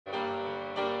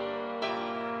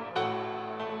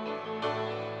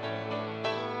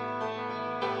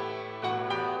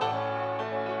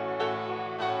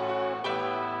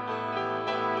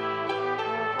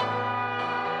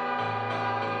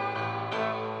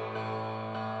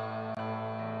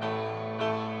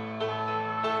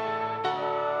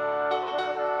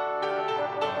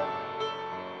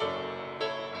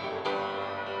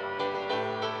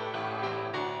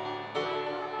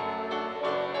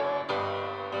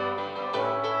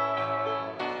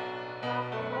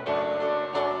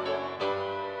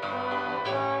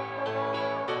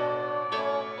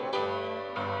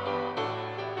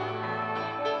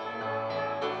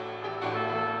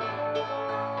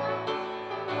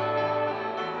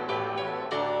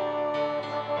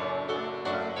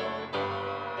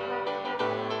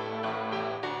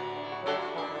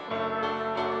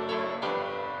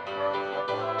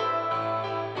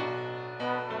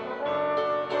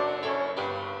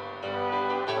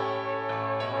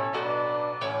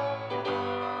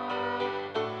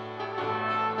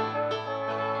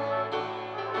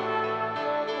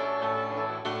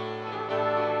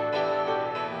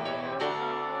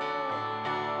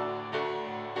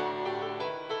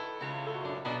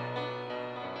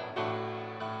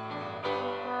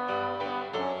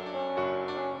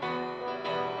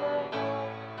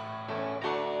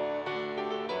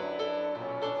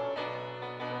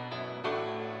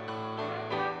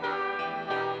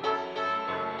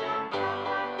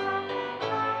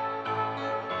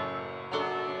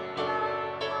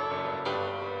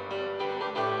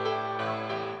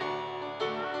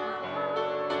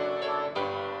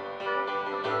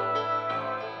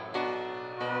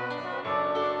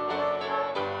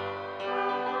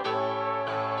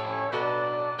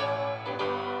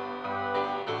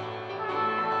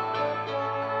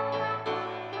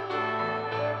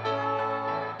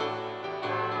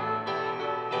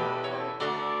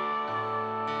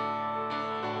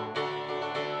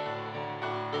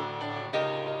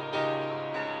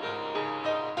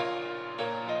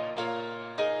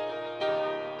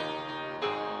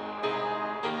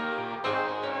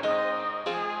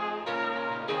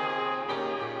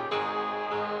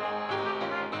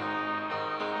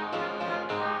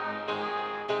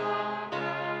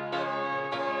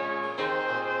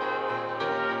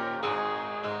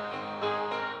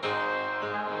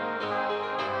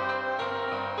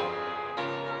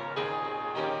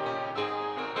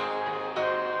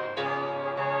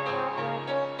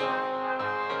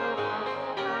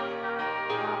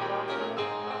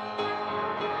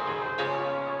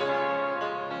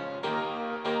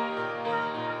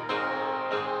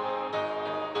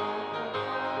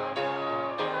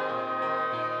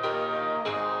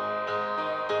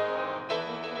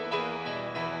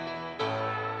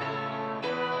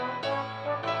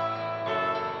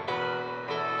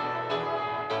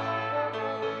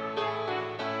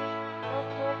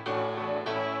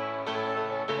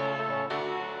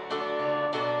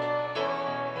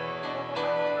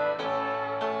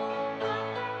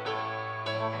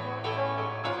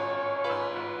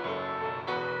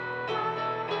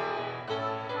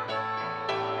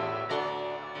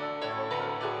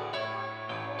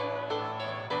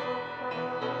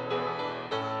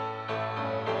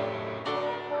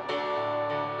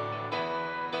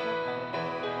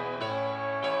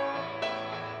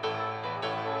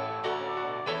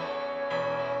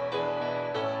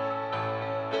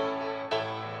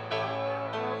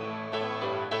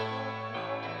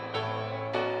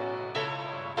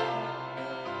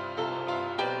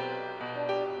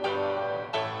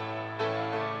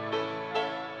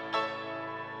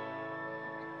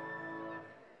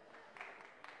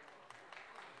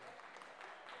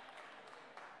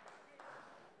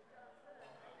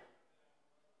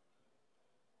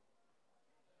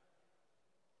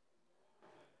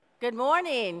Good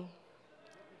morning.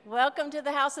 Welcome to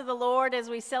the house of the Lord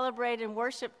as we celebrate and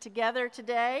worship together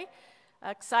today.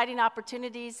 Exciting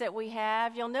opportunities that we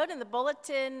have. You'll note in the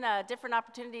bulletin different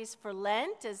opportunities for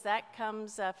Lent as that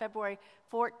comes February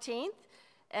 14th.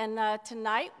 And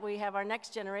tonight we have our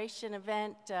Next Generation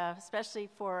event, especially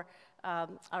for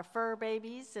our fur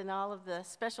babies and all of the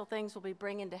special things we'll be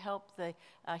bringing to help the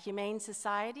Humane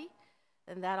Society.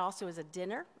 And that also is a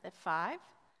dinner at 5.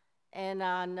 And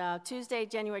on Tuesday,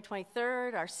 January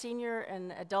 23rd, our senior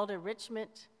and adult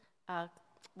enrichment,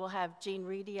 we'll have Jean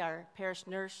Reedy, our parish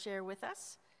nurse, share with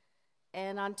us.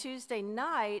 And on Tuesday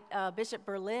night, Bishop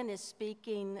Berlin is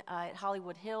speaking at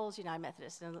Hollywood Hills United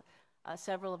Methodist, and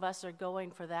several of us are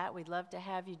going for that. We'd love to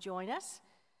have you join us.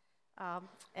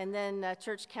 And then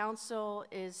Church Council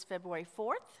is February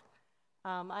 4th.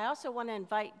 I also want to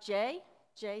invite Jay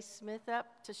Smith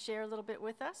up to share a little bit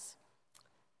with us.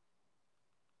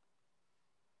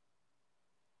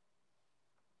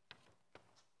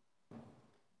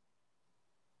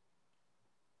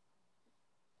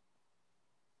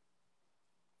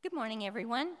 Good morning,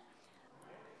 everyone.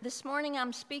 This morning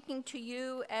I'm speaking to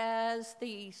you as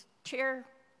the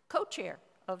co-chair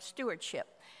of stewardship.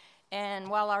 And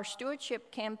while our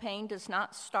stewardship campaign does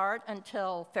not start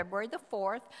until February the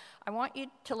 4th, I want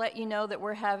to let you know that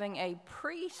we're having a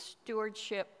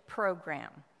pre-stewardship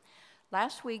program.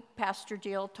 Last week, Pastor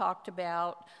Jill talked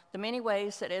about the many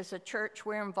ways that as a church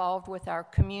we're involved with our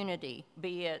community,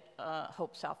 be it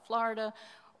Hope, South Florida,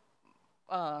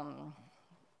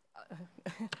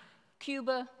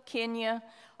 Cuba, Kenya,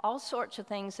 all sorts of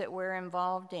things that we're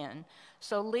involved in.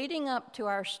 So leading up to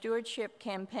our stewardship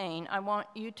campaign, I want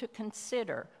you to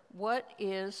consider, what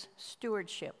is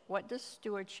stewardship? What does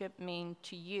stewardship mean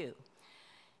to you?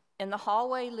 In the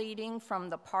hallway leading from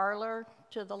the parlor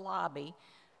to the lobby,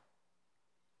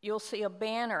 you'll see a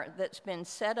banner that's been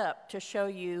set up to show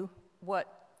you what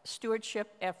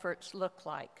stewardship efforts look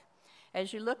like.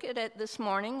 As you look at it this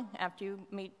morning, after you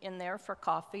meet in there for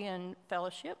coffee and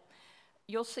fellowship,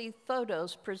 you'll see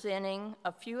photos presenting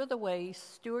a few of the ways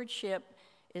stewardship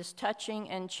is touching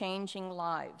and changing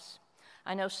lives.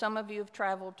 I know some of you have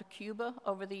traveled to Cuba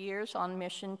over the years on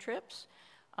mission trips.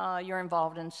 You're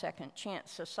involved in Second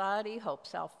Chance Society, Hope,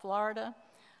 South Florida,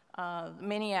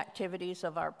 many activities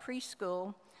of our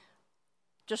preschool,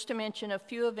 just to mention a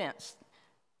few events.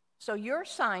 So your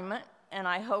assignment, and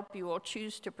I hope you will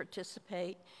choose to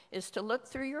participate, is to look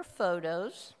through your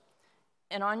photos.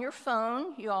 And on your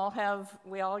phone, we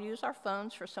all use our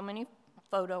phones for so many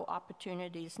photo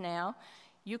opportunities now.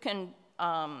 You can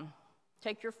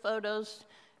take your photos,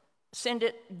 send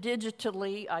it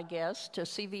digitally, I guess, to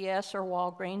CVS or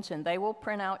Walgreens, and they will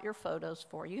print out your photos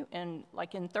for you. And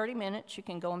like in 30 minutes, you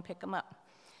can go and pick them up.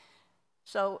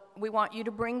 So we want you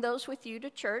to bring those with you to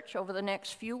church over the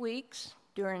next few weeks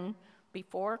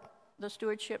before the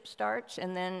stewardship starts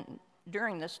and then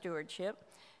during the stewardship.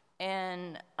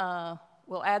 And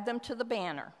we'll add them to the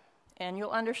banner. And you'll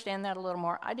understand that a little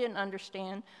more. I didn't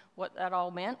understand what that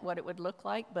all meant, what it would look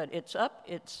like, but it's up.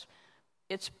 It's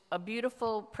a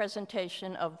beautiful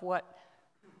presentation of what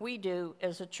we do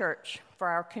as a church for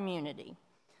our community.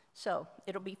 So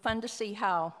it'll be fun to see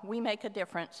how we make a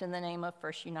difference in the name of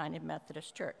First United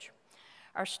Methodist Church.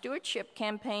 Our stewardship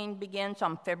campaign begins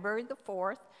on February the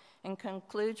 4th and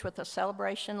concludes with a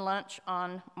celebration lunch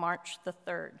on March the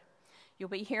 3rd. You'll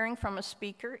be hearing from a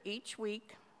speaker each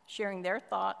week, sharing their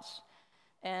thoughts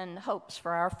and hopes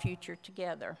for our future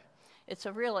together. It's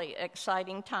a really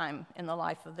exciting time in the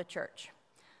life of the church.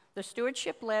 The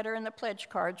stewardship letter and the pledge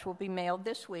cards will be mailed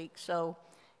this week, so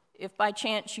if by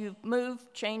chance you've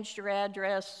moved, changed your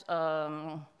address,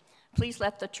 please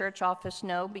let the church office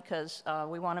know, because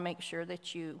we want to make sure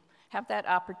that you have that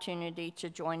opportunity to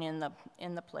join in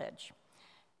the pledge.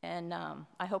 And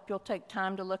I hope you'll take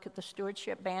time to look at the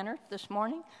stewardship banner this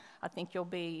morning. I think you'll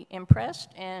be impressed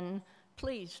and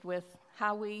pleased with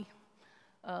how we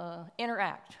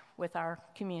interact with our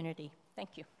community.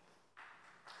 Thank you.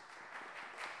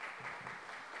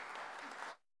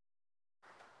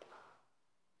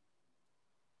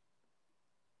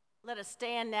 Let us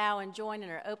stand now and join in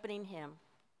our opening hymn.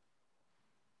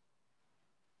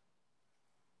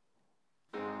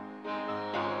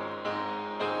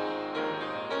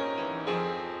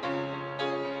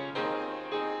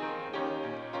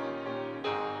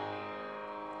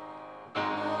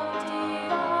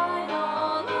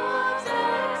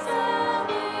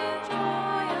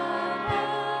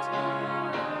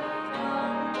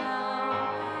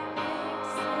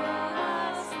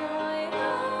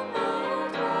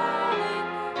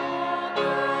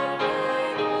 Away.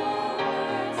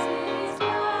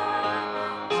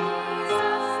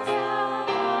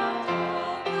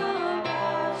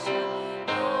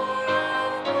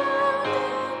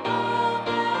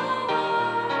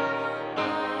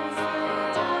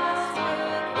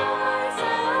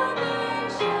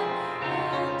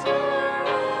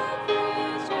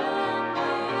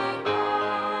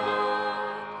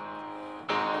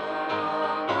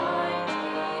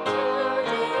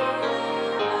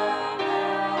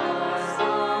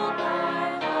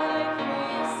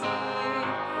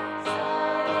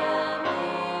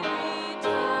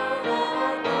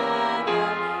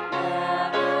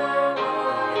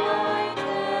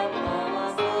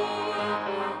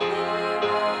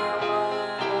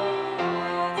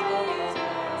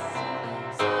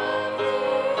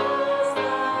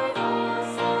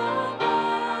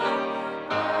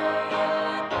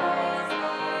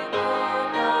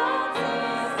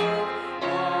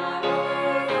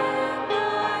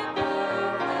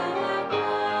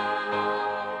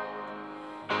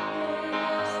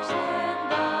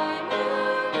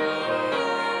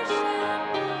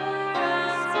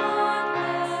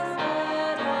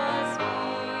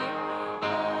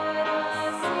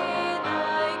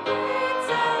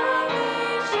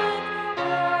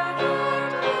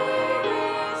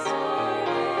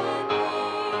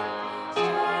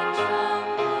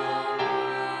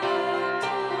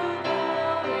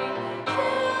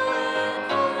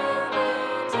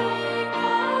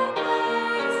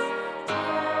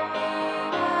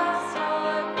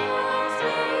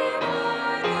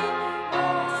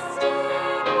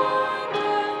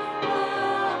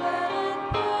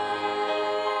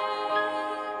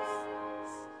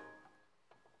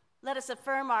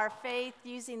 affirm our faith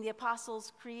using the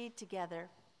Apostles' Creed together.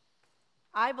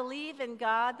 I believe in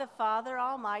God the Father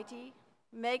Almighty,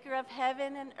 maker of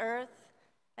heaven and earth,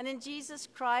 and in Jesus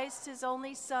Christ, his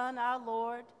only Son, our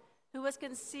Lord, who was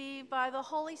conceived by the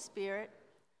Holy Spirit,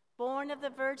 born of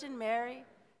the Virgin Mary,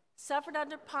 suffered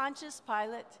under Pontius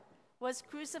Pilate, was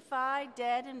crucified,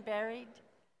 dead, and buried.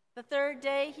 The third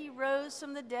day he rose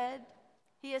from the dead.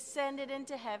 He ascended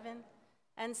into heaven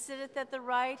and sitteth at the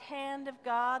right hand of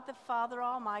God the Father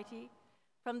Almighty.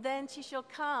 From thence he shall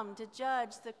come to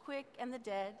judge the quick and the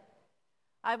dead.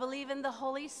 I believe in the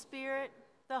Holy Spirit,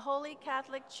 the Holy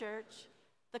Catholic Church,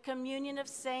 the communion of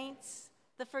saints,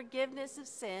 the forgiveness of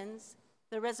sins,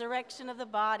 the resurrection of the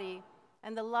body,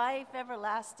 and the life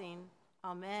everlasting.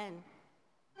 Amen.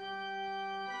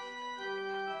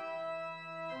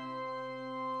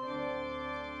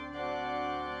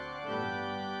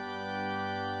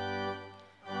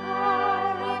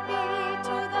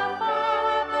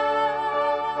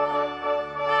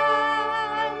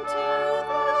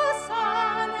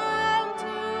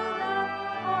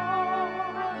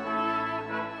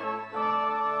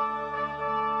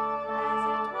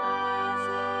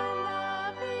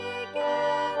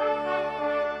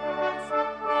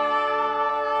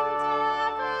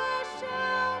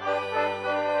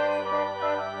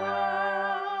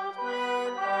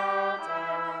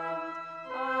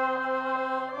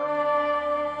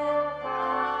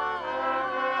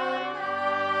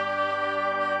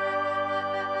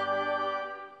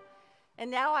 And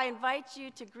now I invite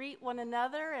you to greet one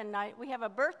another, and we have a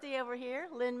birthday over here,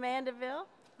 Lynn Mandeville,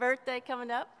 birthday coming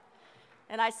up.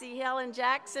 And I see Helen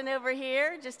Jackson over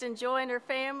here, just enjoying her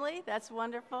family. That's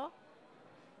wonderful.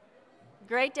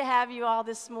 Great to have you all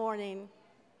this morning.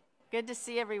 Good to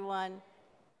see everyone.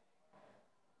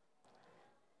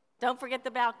 Don't forget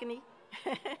the balcony.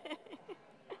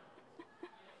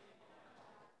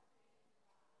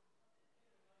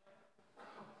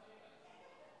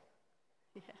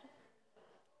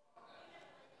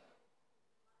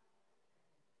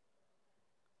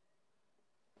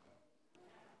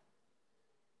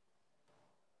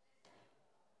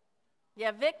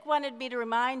 Yeah, Vic wanted me to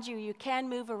remind you, you can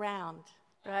move around,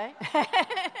 right?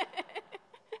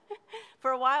 For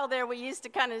a while there, we used to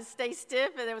kind of stay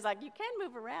stiff, and it was like, you can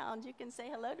move around. You can say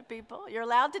hello to people. You're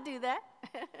allowed to do that.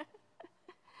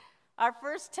 Our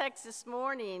first text this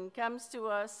morning comes to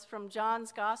us from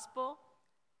John's Gospel,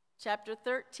 chapter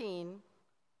 13,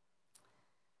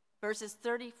 verses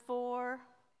 34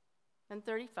 and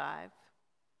 35.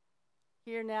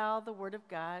 Hear now the word of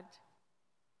God.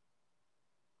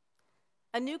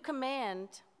 A new command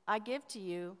I give to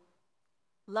you,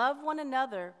 love one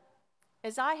another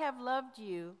as I have loved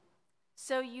you,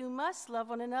 so you must love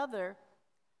one another.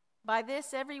 By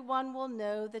this everyone will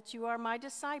know that you are my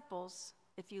disciples,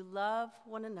 if you love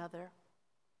one another.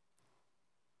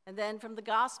 And then from the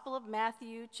Gospel of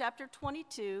Matthew, chapter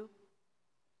 22,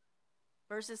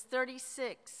 verses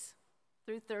 36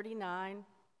 through 39.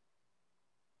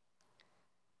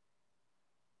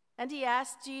 And he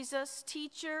asked Jesus,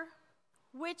 "Teacher,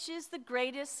 which is the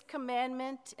greatest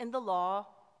commandment in the law?"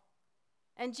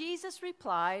 And Jesus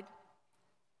replied,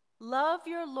 "Love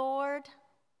your Lord,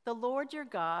 the Lord your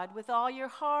God, with all your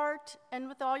heart and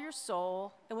with all your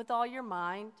soul and with all your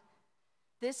mind.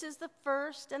 This is the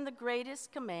first and the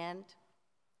greatest command.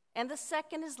 And the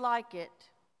second is like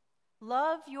it.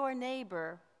 Love your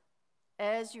neighbor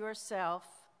as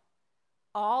yourself.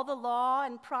 All the law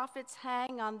and prophets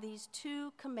hang on these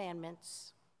two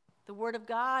commandments." The word of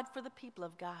God for the people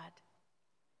of God.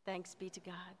 Thanks be to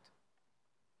God.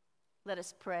 Let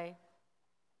us pray.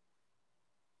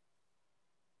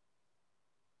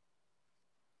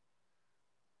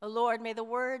 O Lord, may the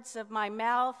words of my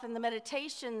mouth and the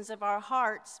meditations of our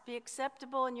hearts be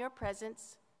acceptable in your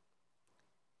presence.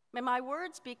 May my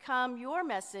words become your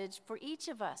message for each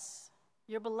of us,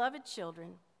 your beloved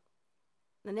children.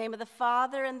 In the name of the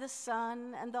Father, and the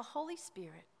Son, and the Holy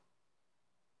Spirit.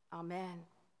 Amen.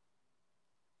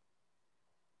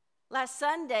 Last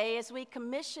Sunday, as we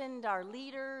commissioned our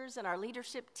leaders and our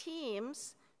leadership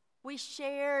teams, we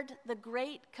shared the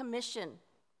Great Commission.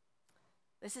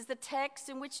 This is the text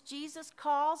in which Jesus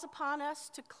calls upon us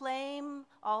to claim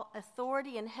all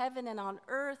authority in heaven and on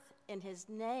earth in his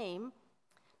name,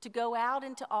 to go out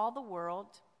into all the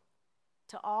world,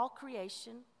 to all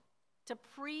creation, to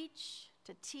preach,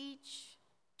 to teach,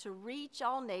 to reach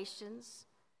all nations,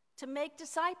 to make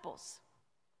disciples,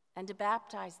 and to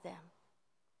baptize them.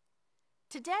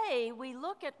 Today, we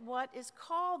look at what is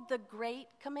called the Great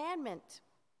Commandment.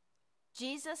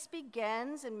 Jesus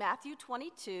begins in Matthew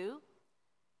 22,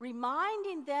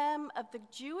 reminding them of the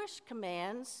Jewish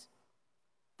commands.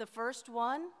 The first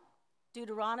one,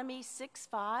 Deuteronomy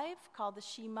 6:5, called the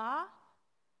Shema,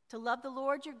 to love the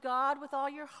Lord your God with all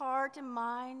your heart and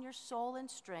mind, your soul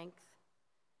and strength.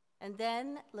 And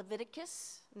then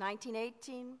Leviticus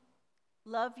 19:18,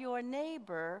 love your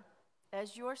neighbor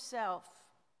as yourself.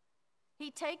 He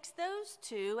takes those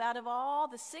two out of all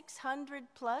the 600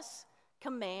 plus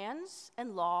commands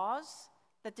and laws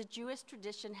that the Jewish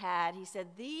tradition had. He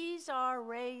said, these are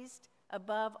raised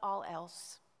above all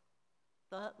else.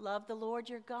 Love the Lord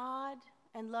your God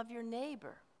and love your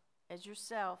neighbor as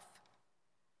yourself.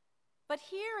 But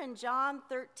here in John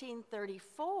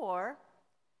 13:34,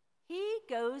 he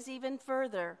goes even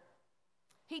further.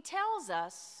 He tells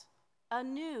us, a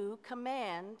new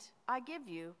command I give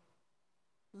you.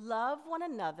 Love one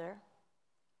another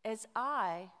as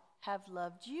I have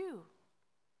loved you.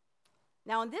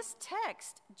 Now, in this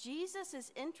text, Jesus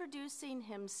is introducing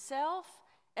himself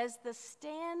as the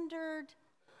standard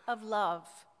of love.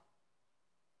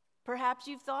 Perhaps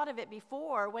you've thought of it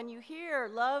before when you hear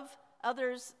love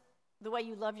others the way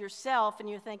you love yourself, and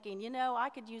you're thinking, you know, I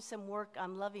could use some work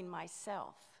on loving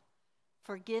myself,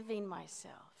 forgiving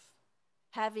myself,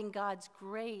 having God's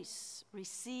grace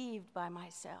received by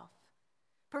myself.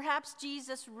 Perhaps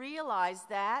Jesus realized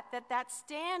that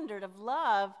standard of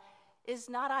love is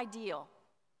not ideal.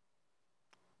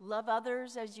 Love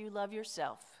others as you love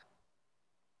yourself.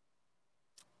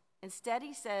 Instead,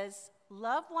 he says,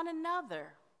 love one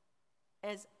another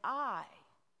as I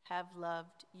have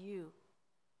loved you.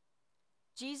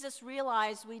 Jesus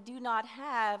realized we do not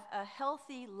have a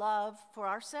healthy love for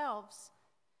ourselves,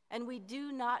 and we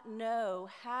do not know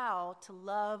how to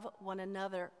love one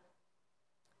another.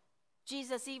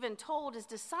 Jesus even told his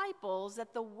disciples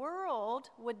that the world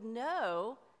would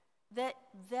know that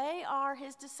they are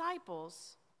his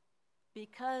disciples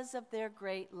because of their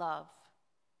great love.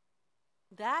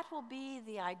 That will be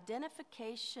the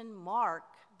identification mark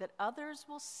that others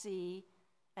will see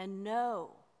and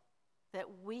know that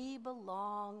we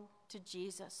belong to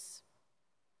Jesus.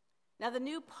 Now, the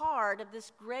new part of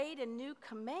this great and new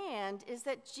command is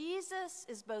that Jesus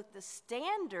is both the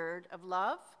standard of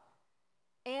love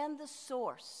and the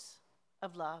source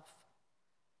of love.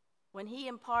 When he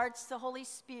imparts the Holy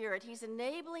Spirit, he's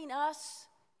enabling us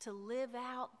to live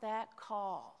out that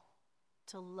call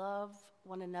to love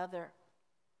one another.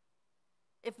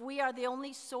 If we are the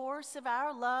only source of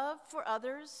our love for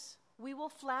others, we will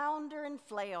flounder and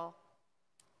flail,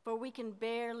 for we can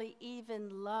barely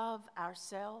even love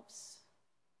ourselves.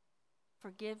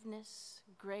 Forgiveness,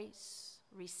 grace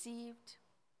received.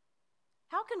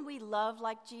 How can we love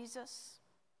like Jesus?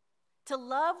 To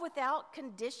love without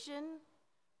condition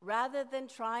rather than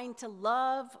trying to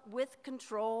love with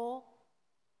control.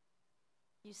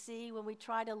 You see, when we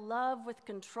try to love with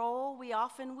control, we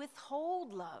often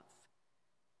withhold love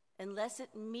unless it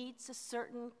meets a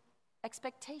certain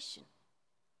expectation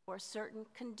or a certain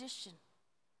condition.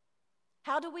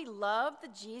 How do we love the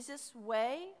Jesus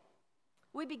way?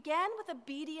 We began with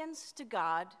obedience to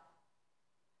God.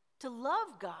 To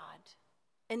love God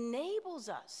enables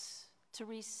us to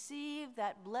receive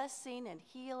that blessing and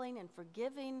healing and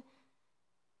forgiving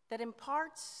that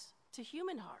imparts to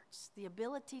human hearts the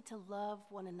ability to love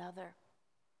one another.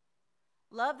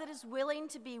 Love that is willing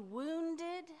to be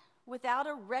wounded without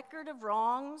a record of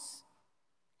wrongs.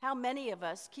 How many of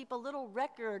us keep a little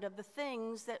record of the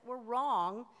things that were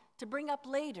wrong to bring up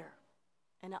later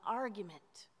in an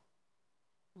argument?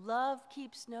 Love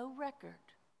keeps no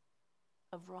record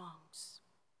of wrongs.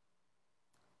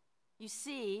 You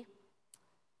see,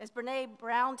 as Brene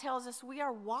Brown tells us, we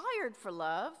are wired for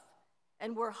love,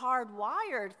 and we're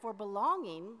hardwired for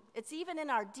belonging. It's even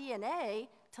in our DNA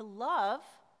to love,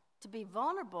 to be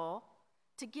vulnerable,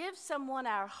 to give someone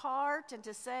our heart and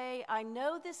to say, I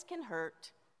know this can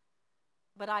hurt,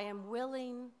 but I am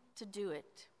willing to do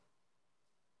it.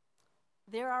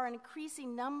 There are an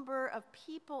increasing number of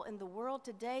people in the world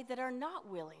today that are not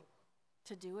willing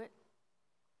to do it,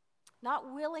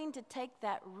 not willing to take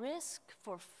that risk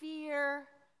for fear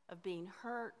of being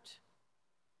hurt,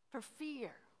 for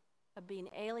fear of being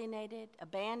alienated,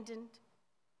 abandoned.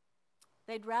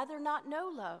 They'd rather not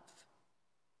know love.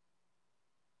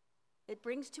 It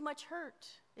brings too much hurt.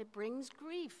 It brings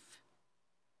grief.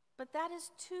 But that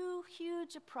is too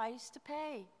huge a price to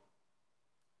pay.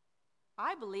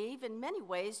 I believe in many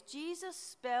ways Jesus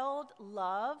spelled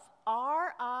love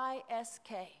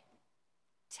R-I-S-K.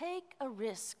 Take a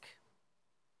risk.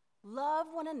 Love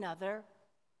one another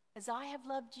as I have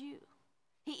loved you.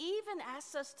 He even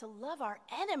asks us to love our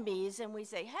enemies, and we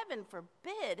say, heaven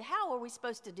forbid, how are we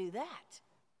supposed to do that?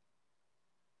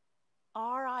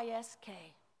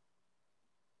 R-I-S-K.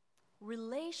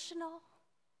 Relational,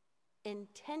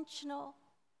 intentional,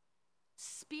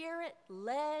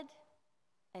 Spirit-led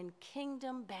and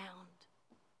kingdom-bound.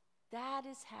 That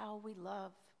is how we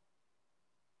love.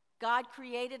 God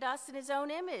created us in his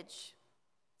own image.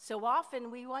 So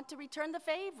often we want to return the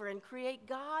favor and create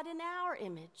God in our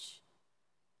image.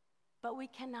 But we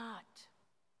cannot.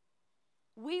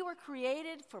 We were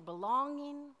created for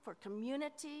belonging, for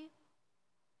community.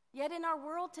 Yet in our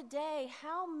world today,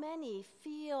 how many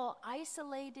feel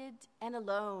isolated and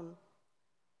alone?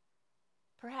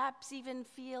 Perhaps even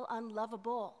feel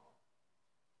unlovable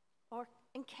or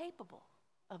incapable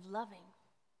of loving.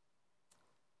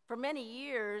 For many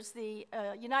years, the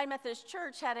United Methodist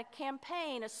Church had a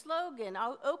campaign, a slogan,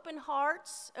 open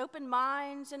hearts, open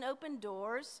minds, and open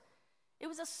doors. It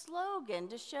was a slogan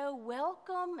to show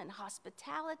welcome and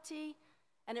hospitality,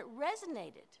 and it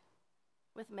resonated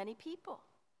with many people.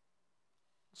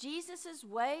 Jesus'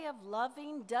 way of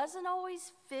loving doesn't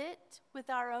always fit with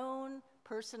our own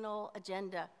personal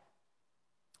agenda.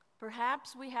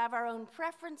 Perhaps we have our own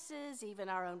preferences, even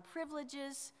our own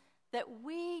privileges, that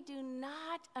we do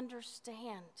not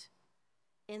understand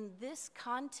in this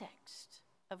context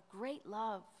of great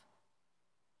love.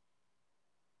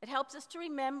 It helps us to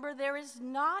remember there is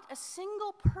not a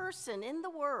single person in the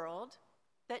world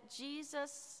that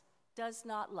Jesus does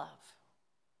not love.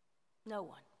 No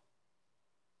one.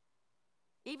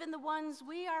 Even the ones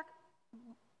we are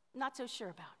not so sure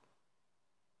about.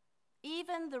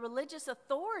 Even the religious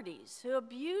authorities who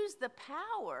abuse the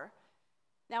power.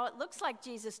 Now, it looks like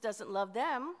Jesus doesn't love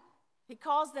them. He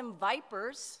calls them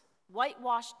vipers,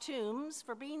 whitewashed tombs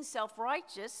for being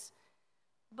self-righteous.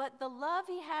 But the love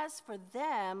he has for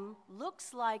them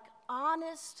looks like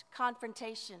honest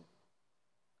confrontation,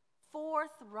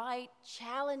 forthright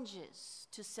challenges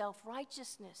to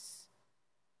self-righteousness.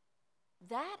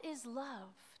 That is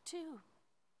love, too.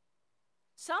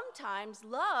 Sometimes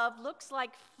love looks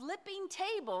like flipping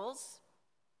tables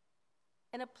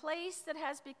in a place that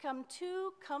has become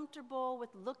too comfortable with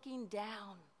looking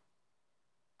down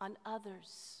on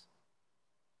others.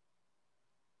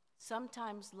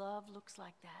 Sometimes love looks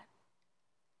like that.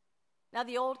 Now,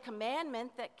 the old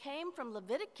commandment that came from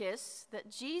Leviticus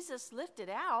that Jesus lifted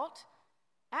out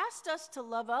asked us to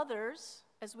love others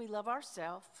as we love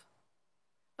ourselves.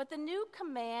 But the new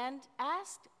command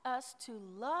asked us to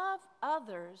love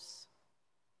others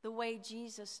the way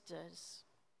Jesus does,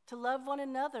 to love one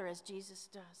another as Jesus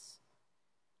does,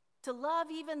 to love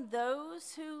even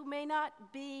those who may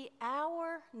not be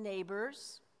our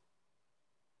neighbors.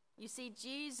 You see,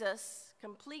 Jesus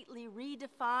completely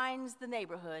redefines the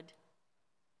neighborhood.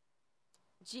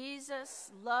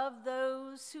 Jesus loved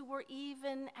those who were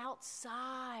even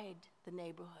outside the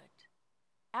neighborhood,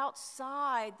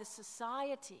 outside the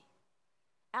society,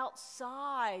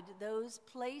 outside those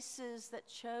places that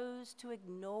chose to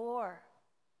ignore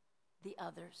the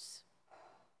others.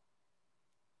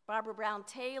 Barbara Brown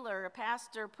Taylor, a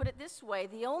pastor, put it this way: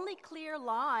 the only clear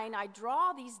line I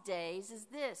draw these days is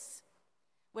this: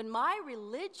 when my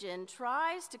religion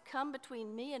tries to come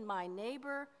between me and my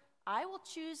neighbor, I will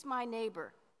choose my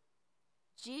neighbor.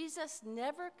 Jesus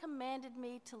never commanded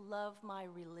me to love my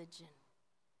religion.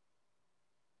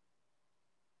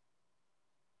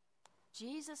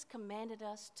 Jesus commanded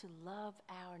us to love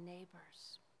our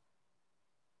neighbors.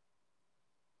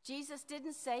 Jesus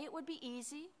didn't say it would be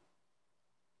easy,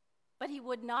 but he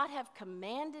would not have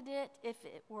commanded it if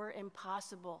it were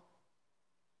impossible.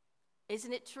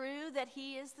 Isn't it true that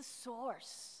he is the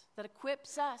source that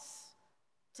equips us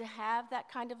to have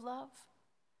that kind of love?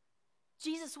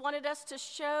 Jesus wanted us to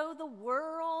show the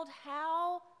world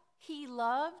how he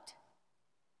loved,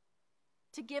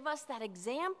 to give us that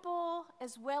example,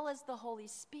 as well as the Holy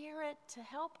Spirit to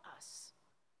help us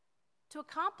to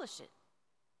accomplish it.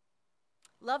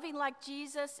 Loving like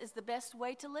Jesus is the best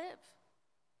way to live.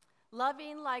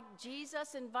 Loving like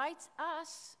Jesus invites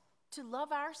us to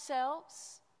love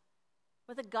ourselves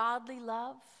with a godly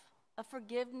love of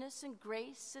forgiveness and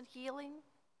grace and healing,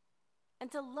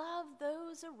 and to love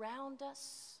those around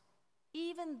us,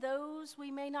 even those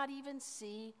we may not even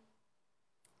see.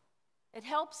 It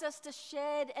helps us to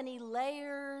shed any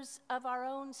layers of our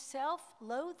own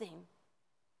self-loathing,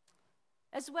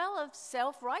 as well as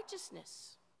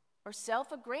self-righteousness or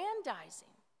self-aggrandizing.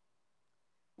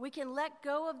 We can let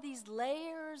go of these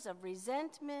layers of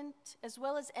resentment as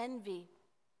well as envy,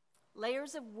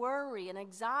 layers of worry and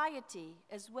anxiety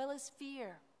as well as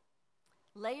fear,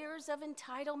 layers of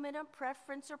entitlement or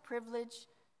preference or privilege,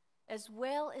 as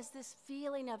well as this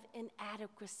feeling of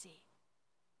inadequacy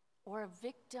or a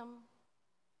victim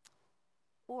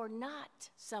or not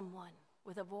someone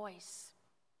with a voice.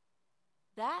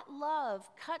 That love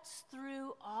cuts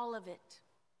through all of it,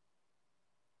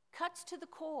 cuts to the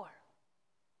core,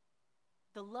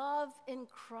 The love in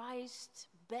Christ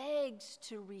begs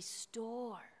to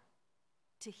restore,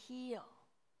 to heal,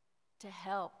 to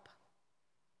help.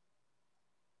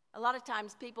 A lot of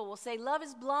times people will say, love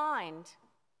is blind,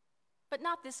 but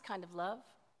not this kind of love.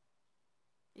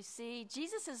 You see,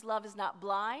 Jesus' love is not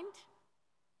blind.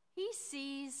 He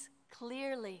sees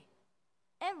clearly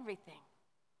everything.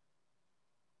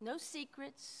 No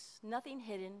secrets, nothing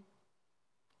hidden.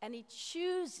 And he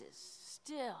chooses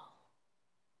still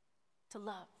to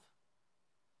love.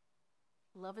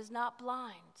 Love is not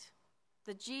blind.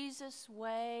 The Jesus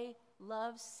way,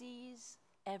 love sees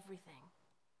everything.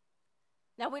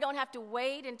 Now, we don't have to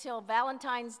wait until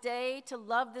Valentine's Day to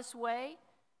love this way.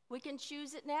 We can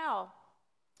choose it now.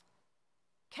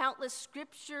 Countless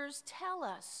scriptures tell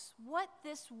us what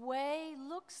this way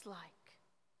looks like.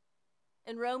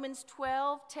 In Romans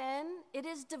 12:10, it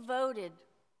is devoted.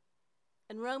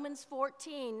 In Romans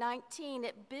 14:19,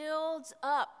 it builds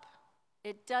up.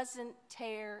 It doesn't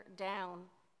tear down.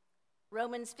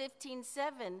 Romans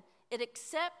 15:7, it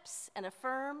accepts and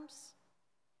affirms.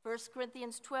 1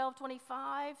 Corinthians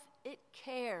 12:25, it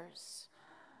cares.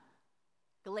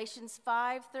 Galatians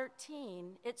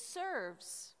 5:13, it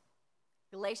serves.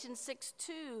 Galatians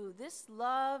 6:2, this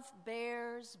love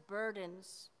bears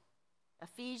burdens.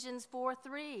 Ephesians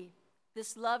 4:3,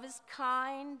 this love is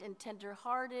kind and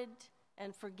tender-hearted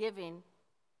and forgiving.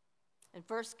 In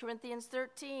 1 Corinthians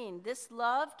 13, this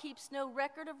love keeps no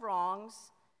record of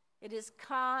wrongs. It is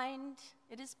kind,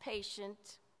 it is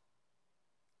patient,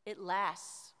 it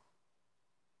lasts.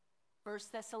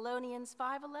 1 Thessalonians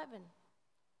 5:11,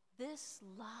 this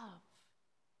love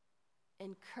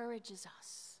encourages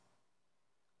us.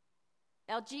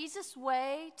 Now, Jesus'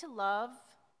 way to love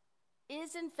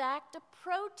is, in fact, a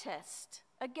protest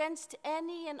against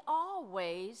any and all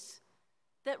ways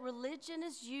that religion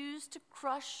is used to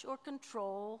crush or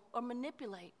control or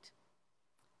manipulate.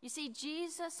 You see,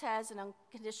 Jesus has an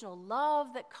unconditional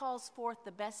love that calls forth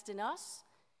the best in us.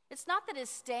 It's not that his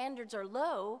standards are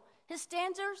low. His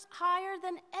standards are higher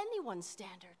than anyone's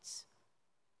standards.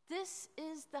 This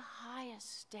is the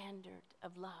highest standard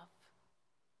of love.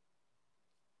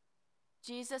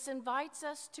 Jesus invites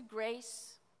us to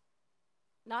grace,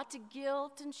 not to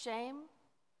guilt and shame.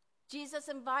 Jesus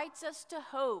invites us to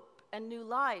hope and new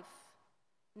life,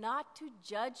 not to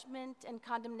judgment and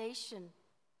condemnation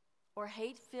or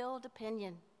hate-filled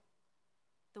opinion.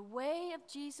 The way of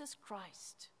Jesus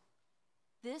Christ.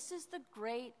 This is the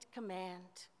great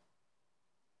command.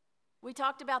 We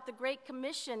talked about the Great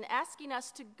Commission asking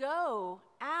us to go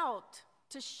out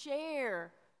to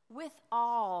share with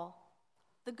all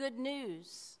the good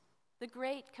news. The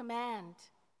Great Command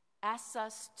asks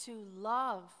us to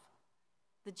love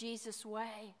the Jesus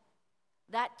way.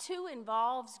 That too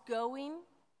involves going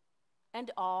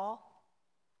and all.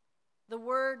 The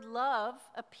word love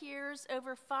appears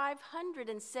over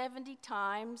 570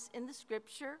 times in the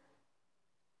scripture.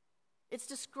 It's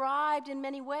described in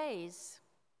many ways.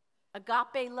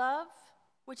 Agape love,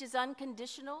 which is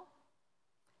unconditional.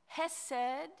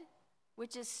 Hesed,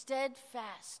 which is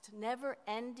steadfast,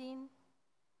 never-ending.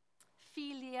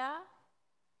 Philia,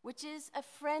 which is a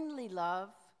friendly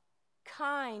love,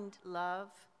 kind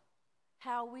love,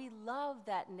 how we love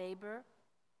that neighbor,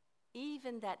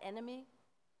 even that enemy.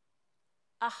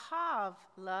 Ahav,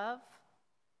 love,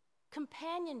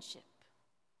 companionship,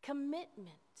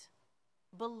 commitment,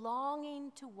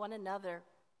 belonging to one another.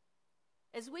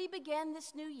 As we begin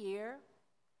this new year,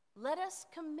 let us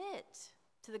commit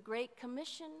to the Great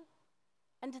Commission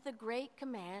and to the Great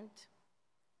Command,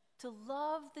 to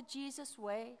love the Jesus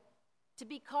way, to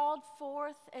be called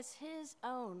forth as his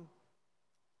own.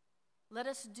 Let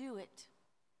us do it.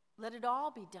 Let it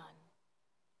all be done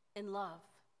in love.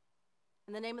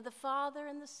 In the name of the Father,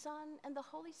 and the Son, and the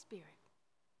Holy Spirit.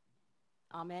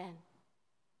 Amen.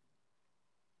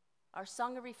 Our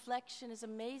song of reflection is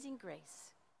Amazing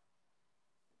Grace.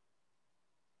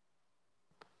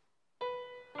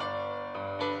 Sing a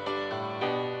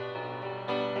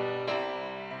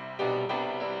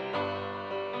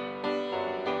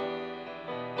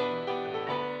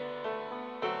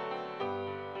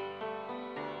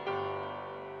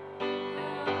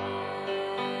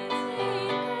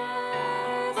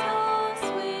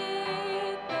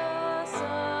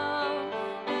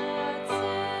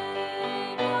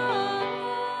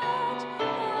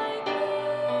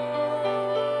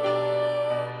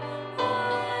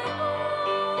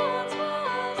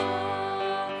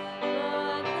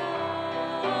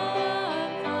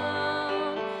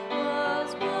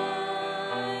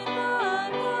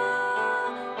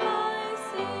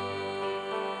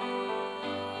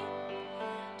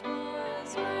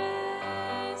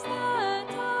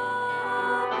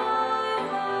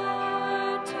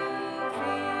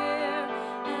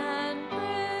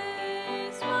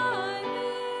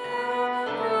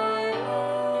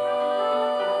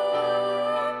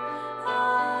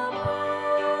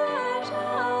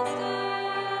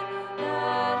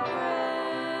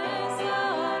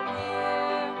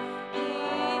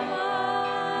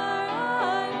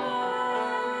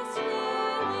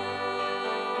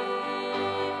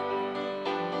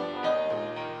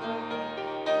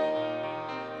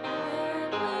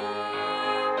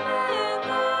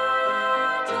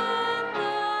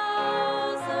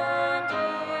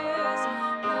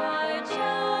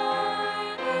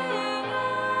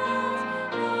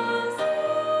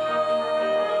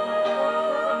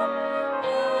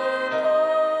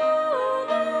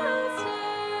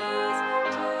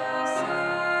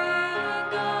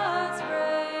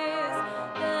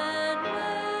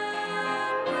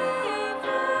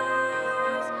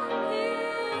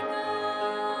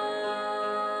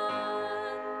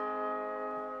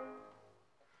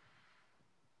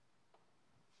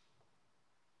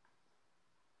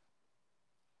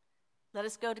Let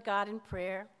us go to God in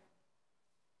prayer.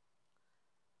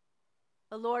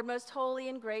 O Lord, most holy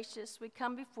and gracious, we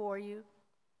come before you.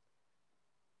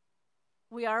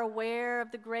 We are aware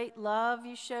of the great love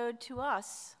you showed to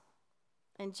us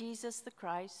in Jesus the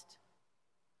Christ,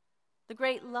 the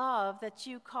great love that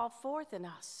you call forth in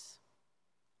us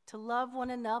to love one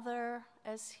another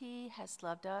as he has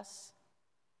loved us,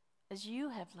 as you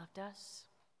have loved us.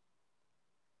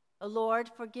 O Lord,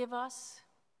 forgive us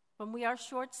when we are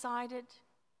short-sighted,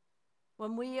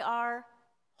 when we are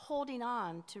holding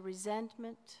on to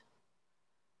resentment.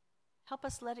 Help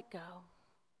us let it go.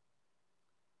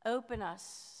 Open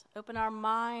our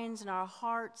minds and our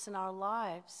hearts and our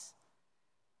lives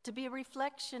to be a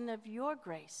reflection of your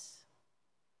grace,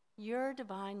 your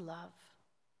divine love.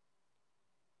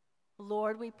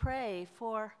 Lord, we pray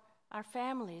for our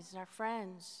families and our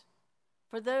friends,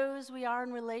 for those we are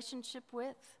in relationship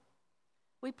with.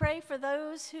 We pray for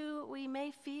those who we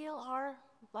may feel are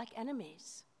like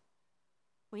enemies.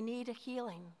 We need a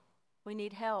healing. We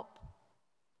need help.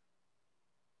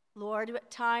 Lord,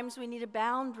 at times we need a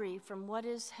boundary from what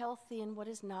is healthy and what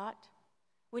is not.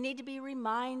 We need to be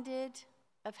reminded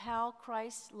of how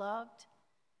Christ loved,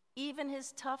 even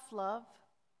his tough love.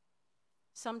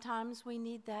 Sometimes we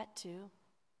need that too.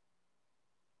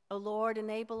 O Lord,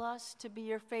 enable us to be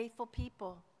your faithful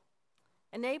people.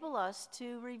 Enable us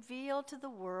to reveal to the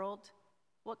world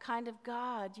what kind of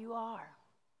God you are,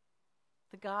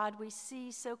 the God we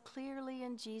see so clearly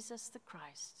in Jesus the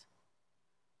Christ.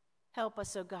 Help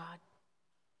us, O God.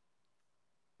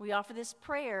 We offer this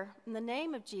prayer in the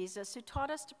name of Jesus, who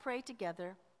taught us to pray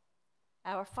together.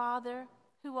 Our Father,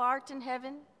 who art in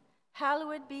heaven,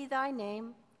 hallowed be thy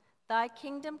name. Thy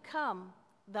kingdom come,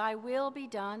 thy will be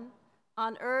done,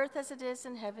 on earth as it is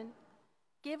in heaven.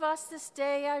 Give us this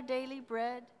day our daily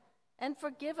bread, and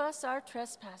forgive us our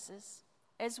trespasses,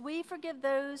 as we forgive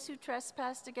those who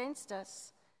trespass against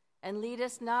us. And lead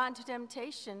us not into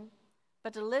temptation,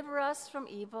 but deliver us from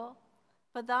evil.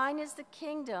 For thine is the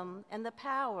kingdom, and the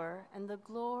power, and the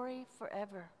glory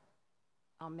forever.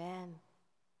 Amen.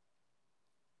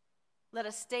 Let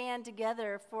us stand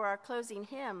together for our closing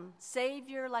hymn,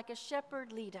 Savior, like a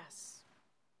shepherd, lead us.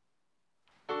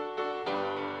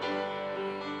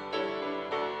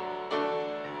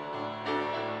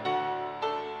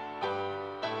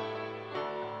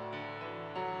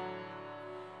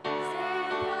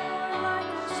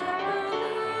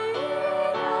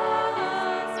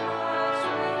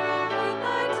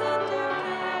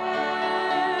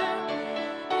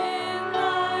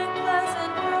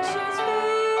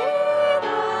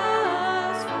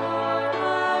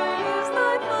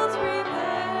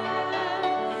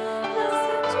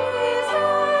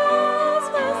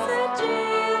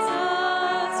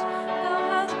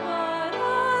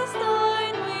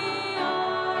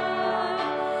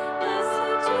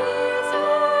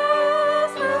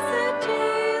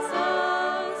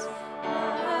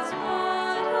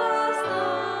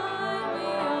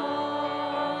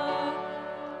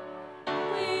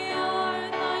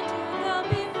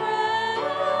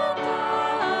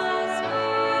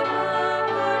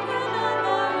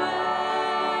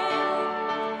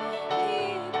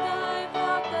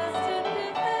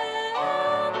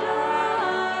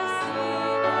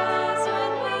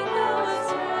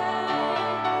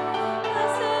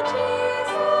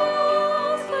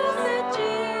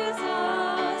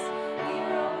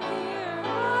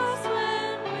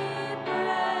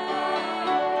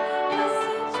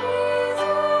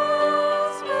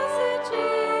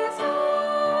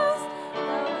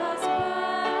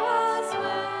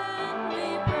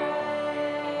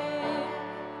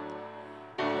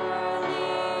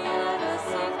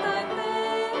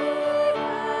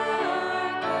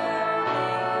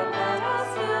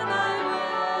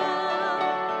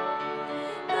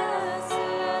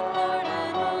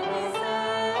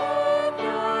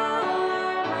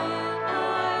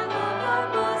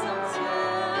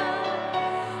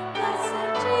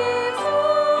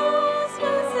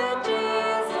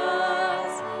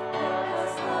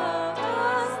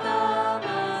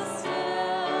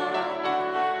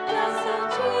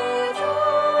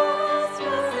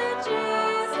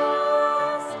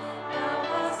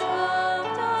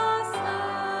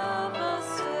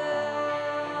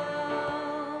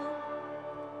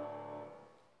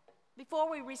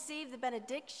 Receive the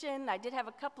benediction. I did have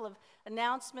a couple of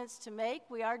announcements to make.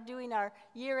 We are doing our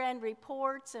year-end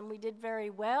reports, and we did very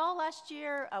well last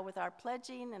year with our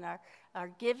pledging and our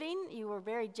giving. You were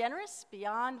very generous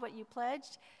beyond what you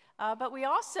pledged. But we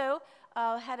also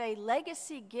had a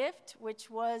legacy gift, which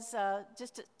was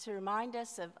just to remind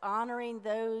us of honoring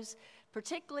those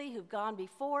particularly who've gone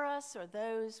before us or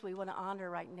those we want to honor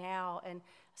right now. And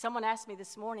Someone asked me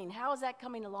this morning, how is that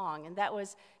coming along? And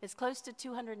it's close to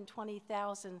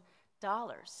 $220,000,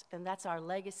 and that's our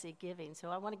legacy giving. So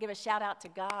I want to give a shout out to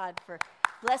God for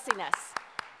blessing us.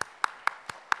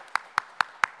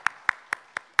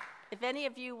 If any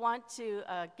of you want to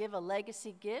give a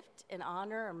legacy gift in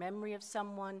honor or memory of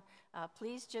someone,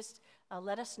 please just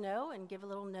let us know and give a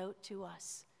little note to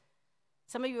us.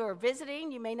 Some of you are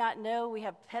visiting. You may not know we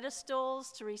have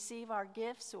pedestals to receive our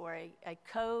gifts, or a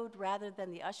code rather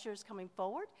than the ushers coming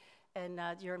forward, and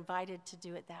you're invited to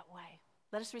do it that way.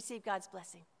 Let us receive God's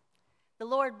blessing. The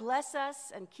Lord bless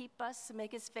us and keep us and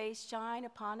make his face shine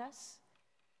upon us.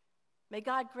 May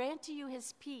God grant to you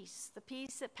his peace, the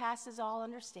peace that passes all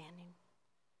understanding.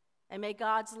 And may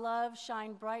God's love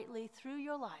shine brightly through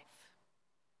your life,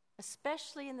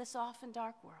 especially in this often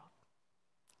dark world.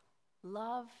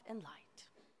 Love and light.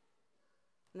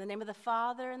 In the name of the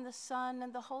Father, and the Son,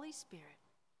 and the Holy Spirit.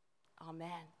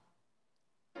 Amen.